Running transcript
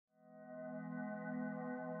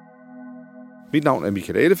Mit navn er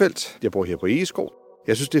Michael Ahlefeldt. Jeg bor her på Egeskov.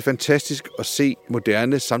 Jeg synes, det er fantastisk at se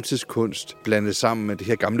moderne samtidskunst blandet sammen med det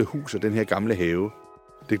her gamle hus og den her gamle have.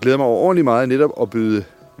 Det glæder mig overordentligt meget netop at byde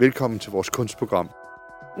velkommen til vores kunstprogram.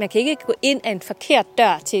 Man kan ikke gå ind af en forkert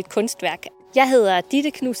dør til et kunstværk. Jeg hedder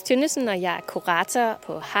Ditte Knus Tønnesen, og jeg er kurator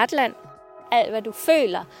på Heartland. Alt, hvad du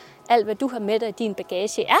føler, alt, hvad du har med dig i din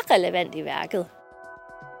bagage, er relevant i værket.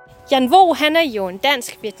 Jan Vo, han er jo en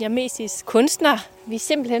dansk-vietnamesisk kunstner. Vi er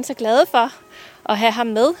simpelthen så glade for at have ham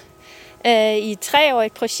med i et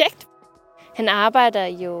 3-årigt projekt. Han arbejder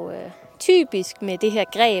jo typisk med det her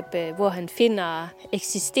greb, hvor han finder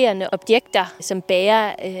eksisterende objekter, som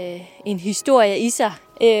bærer en historie i sig.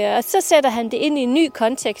 Og så sætter han det ind i en ny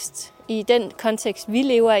kontekst, i den kontekst, vi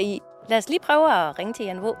lever i. Lad os lige prøve at ringe til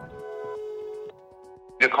Jan Vo.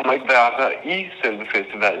 Jeg kommer ikke værker i selve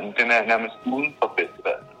festivalen. Den er nærmest uden for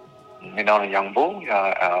festivalen. Mit navn er Jan Vo.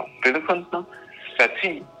 Jeg er billedkunstner. Der er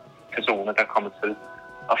 10 personer, der kommer til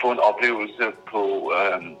at få en oplevelse på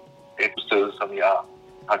et sted, som jeg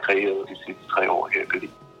har kreeret de sidste 3 år her i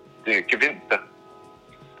Berlin. Det er gevinster.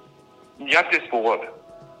 Jeg bliver spurgt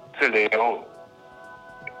til at lave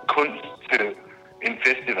kunst til en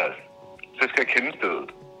festival. Så skal jeg kende stedet,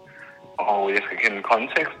 og jeg skal kende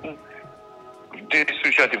konteksten. Det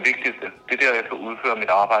synes jeg er det vigtigste. Det er der, jeg kan udføre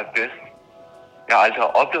mit arbejde bedst. Jeg har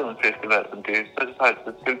aldrig oplevet en festival som det. Så det har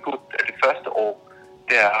altså tilbudt, at det første år,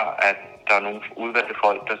 det er, at der er nogle udvalgte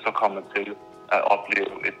folk, der så kommer til at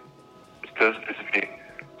opleve et stedspecifikt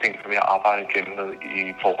ting, som jeg arbejder igennem med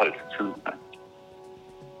i forhold til tiden.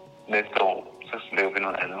 Næste år, så laver vi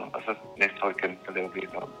noget andet, og så næste år igen, så laver vi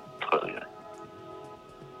noget tredje.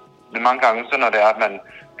 Men mange gange, så når det er, at man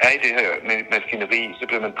er i det her maskineri, så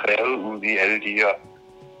bliver man drevet ud i alle de her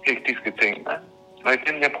hektiske ting. Og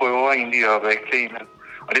igen, jeg prøver egentlig at vægtlene.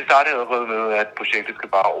 Og det startede allerede med, at projektet skal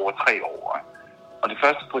bare over 3 år. Og det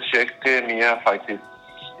første projekt, det er mere faktisk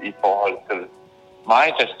i forhold til mig,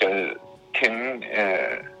 der skal kende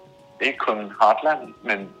ikke kun Heartland,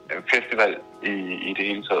 men festival i det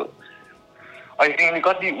hele taget. Og jeg kan egentlig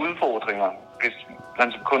godt lide udfordringer, hvis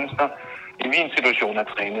man som kunstner i min situation er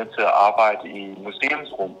trænet til at arbejde i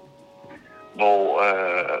museumsrum, hvor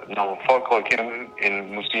når folk går igennem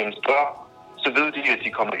en museumsdør, så ved de, at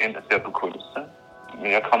de kommer ind og ser på kunst. Men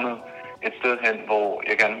jeg er kommet et sted hen, hvor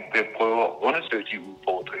jeg gerne vil prøve at undersøge de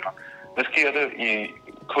udfordringer. Hvad sker der i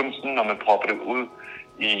kunsten, når man propper det ud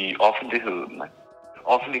i offentligheden?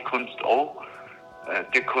 Offentlig kunst og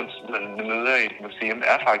det kunst, man møder i et museum,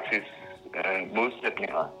 er faktisk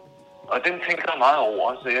modsætninger. Og den tænker jeg meget over,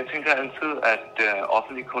 så jeg tænker altid, at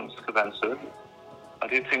offentlig kunst skal være en service. Og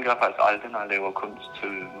det tænker jeg faktisk aldrig, når jeg laver kunst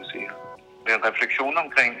til museer. Det er en refleksion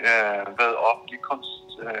omkring, hvad offentlig kunst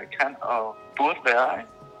kan og burde være.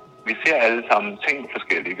 Vi ser alle sammen ting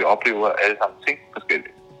forskellige. Vi oplever alle sammen ting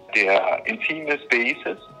forskellige. Det er intime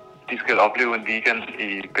spaces. De skal opleve en weekend i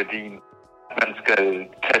Berlin. Man skal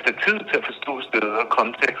tage sig tid til at forstå steder og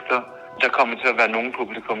kontekster. Der kommer til at være nogle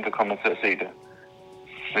publikum, der kommer til at se det.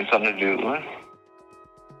 Men sådan er livet.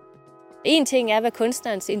 En ting er, hvad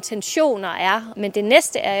kunstnerens intentioner er, men det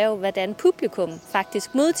næste er jo, hvordan publikum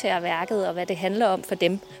faktisk modtager værket, og hvad det handler om for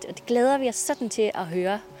dem. Og det glæder vi os sådan til at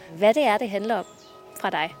høre, hvad det er, det handler om fra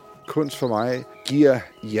dig. Kunst for mig giver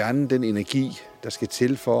hjernen den energi, der skal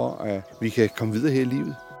til for, at vi kan komme videre her i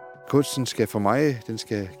livet. Kunsten skal for mig, den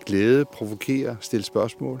skal glæde, provokere, stille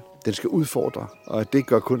spørgsmål. Den skal udfordre, og det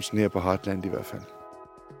gør kunsten her på Heartland i hvert fald.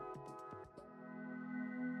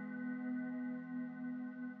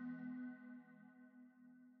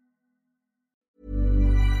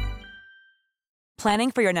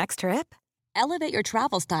 Planning for your next trip? Elevate your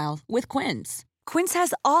travel style with Quince. Quince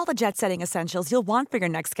has all the jet-setting essentials you'll want for your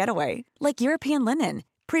next getaway, like European linen,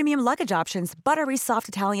 premium luggage options, buttery soft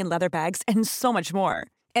Italian leather bags, and so much more.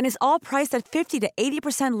 And is all priced at 50 to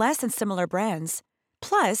 80% less than similar brands.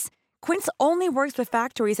 Plus, Quince only works with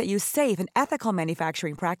factories that use safe and ethical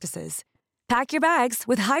manufacturing practices. Pack your bags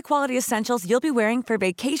with high-quality essentials you'll be wearing for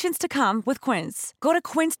vacations to come with Quince. Go to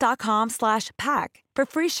quince.com/pack for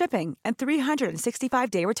free shipping and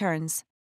 365-day returns.